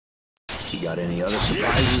You got any other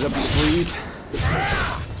surprises up your sleeve?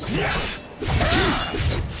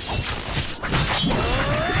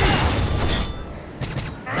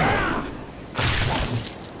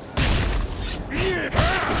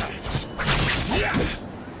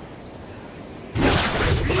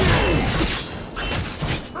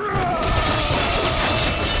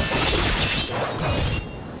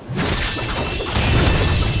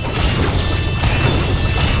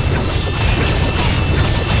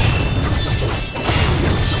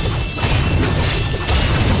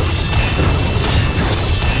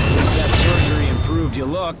 Your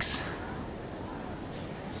looks.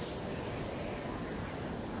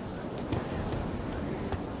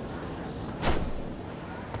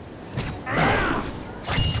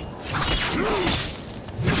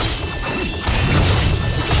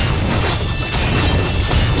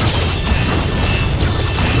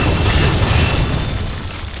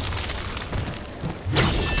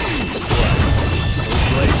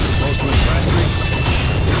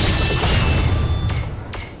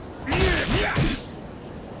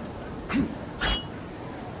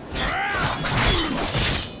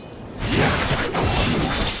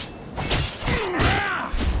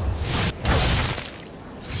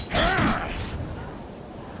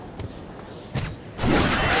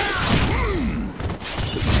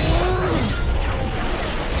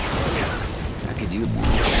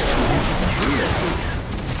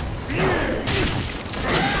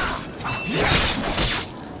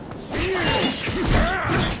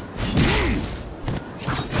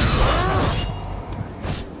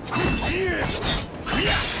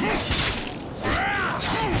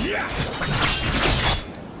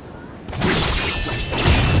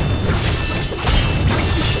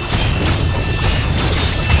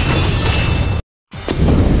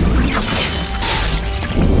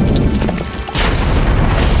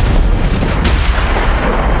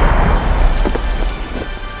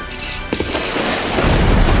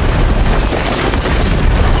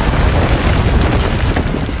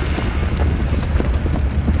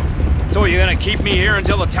 So you're gonna keep me here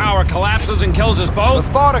until the tower collapses and kills us both?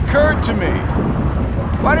 The thought occurred to me.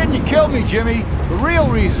 Why didn't you kill me, Jimmy? The real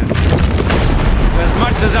reason. As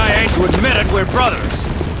much as I hate to admit it, we're brothers.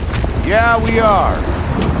 Yeah, we are.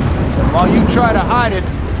 And while you try to hide it,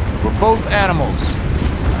 we're both animals.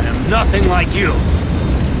 I am nothing like you.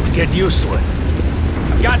 Get used to it.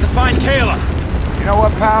 I've got to find Kayla. You know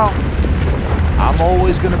what, pal? I'm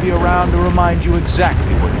always gonna be around to remind you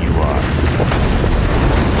exactly what you are.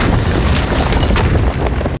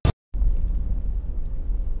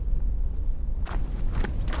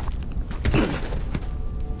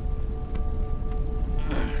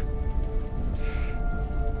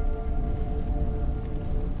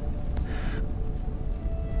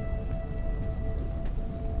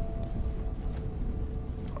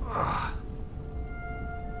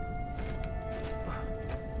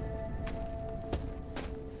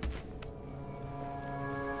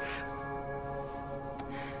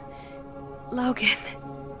 Logan,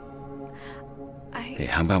 Hey,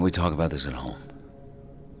 how about we talk about this at home?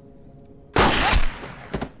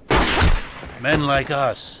 Men like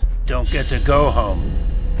us don't get to go home.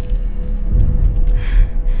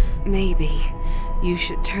 Maybe you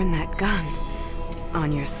should turn that gun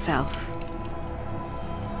on yourself.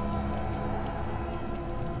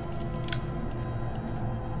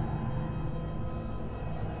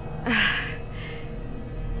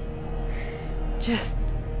 Just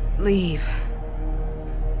leave.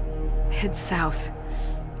 Head south.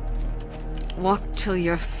 Walk till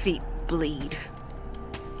your feet bleed.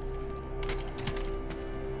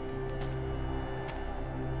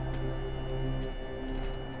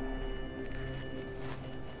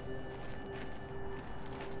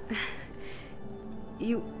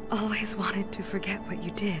 You always wanted to forget what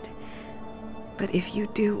you did. But if you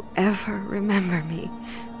do ever remember me,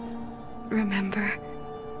 remember,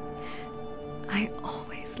 I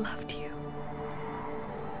always loved you.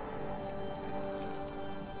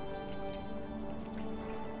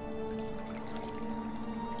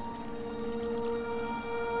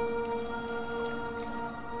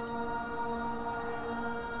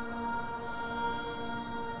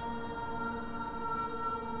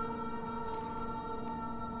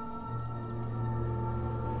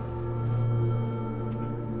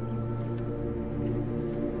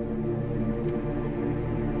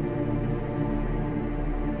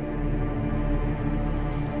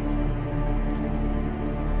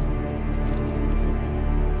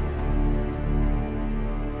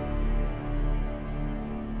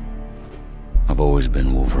 I've always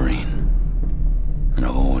been Wolverine, and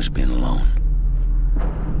I've always been alone.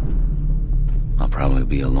 I'll probably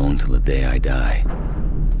be alone till the day I die.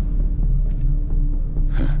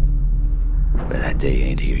 day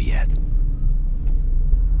ain't here yet.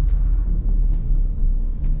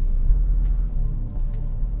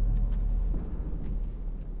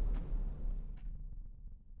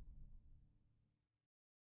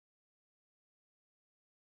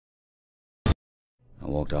 I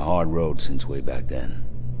walked a hard road since way back then.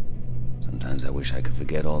 Sometimes I wish I could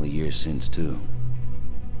forget all the years since, too.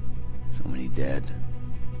 So many dead,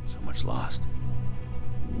 so much lost.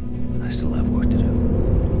 But I still have work to do.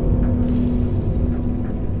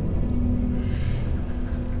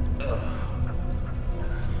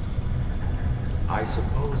 I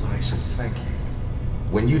suppose I should thank you.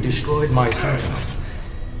 When you destroyed my Sentinel,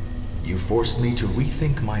 you forced me to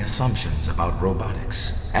rethink my assumptions about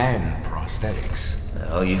robotics and prosthetics. The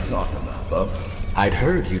hell are you talking about, bub? I'd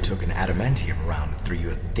heard you took an adamantium round through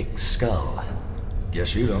your thick skull.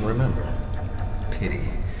 Guess you don't remember. Pity.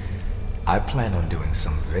 I plan on doing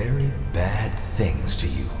some very bad things to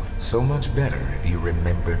you. So much better if you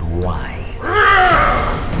remembered why.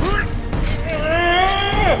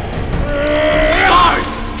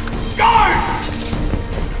 Guards! Guards!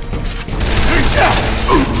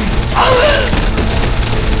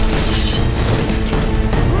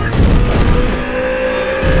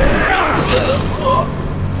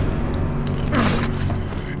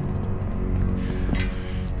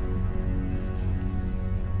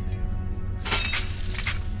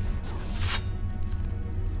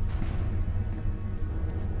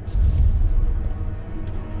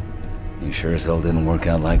 You sure as hell didn't work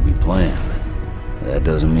out like we planned. That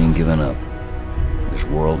doesn't mean giving up. This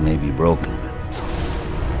world may be broken, but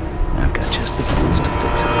I've got just the tools to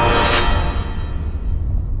fix it.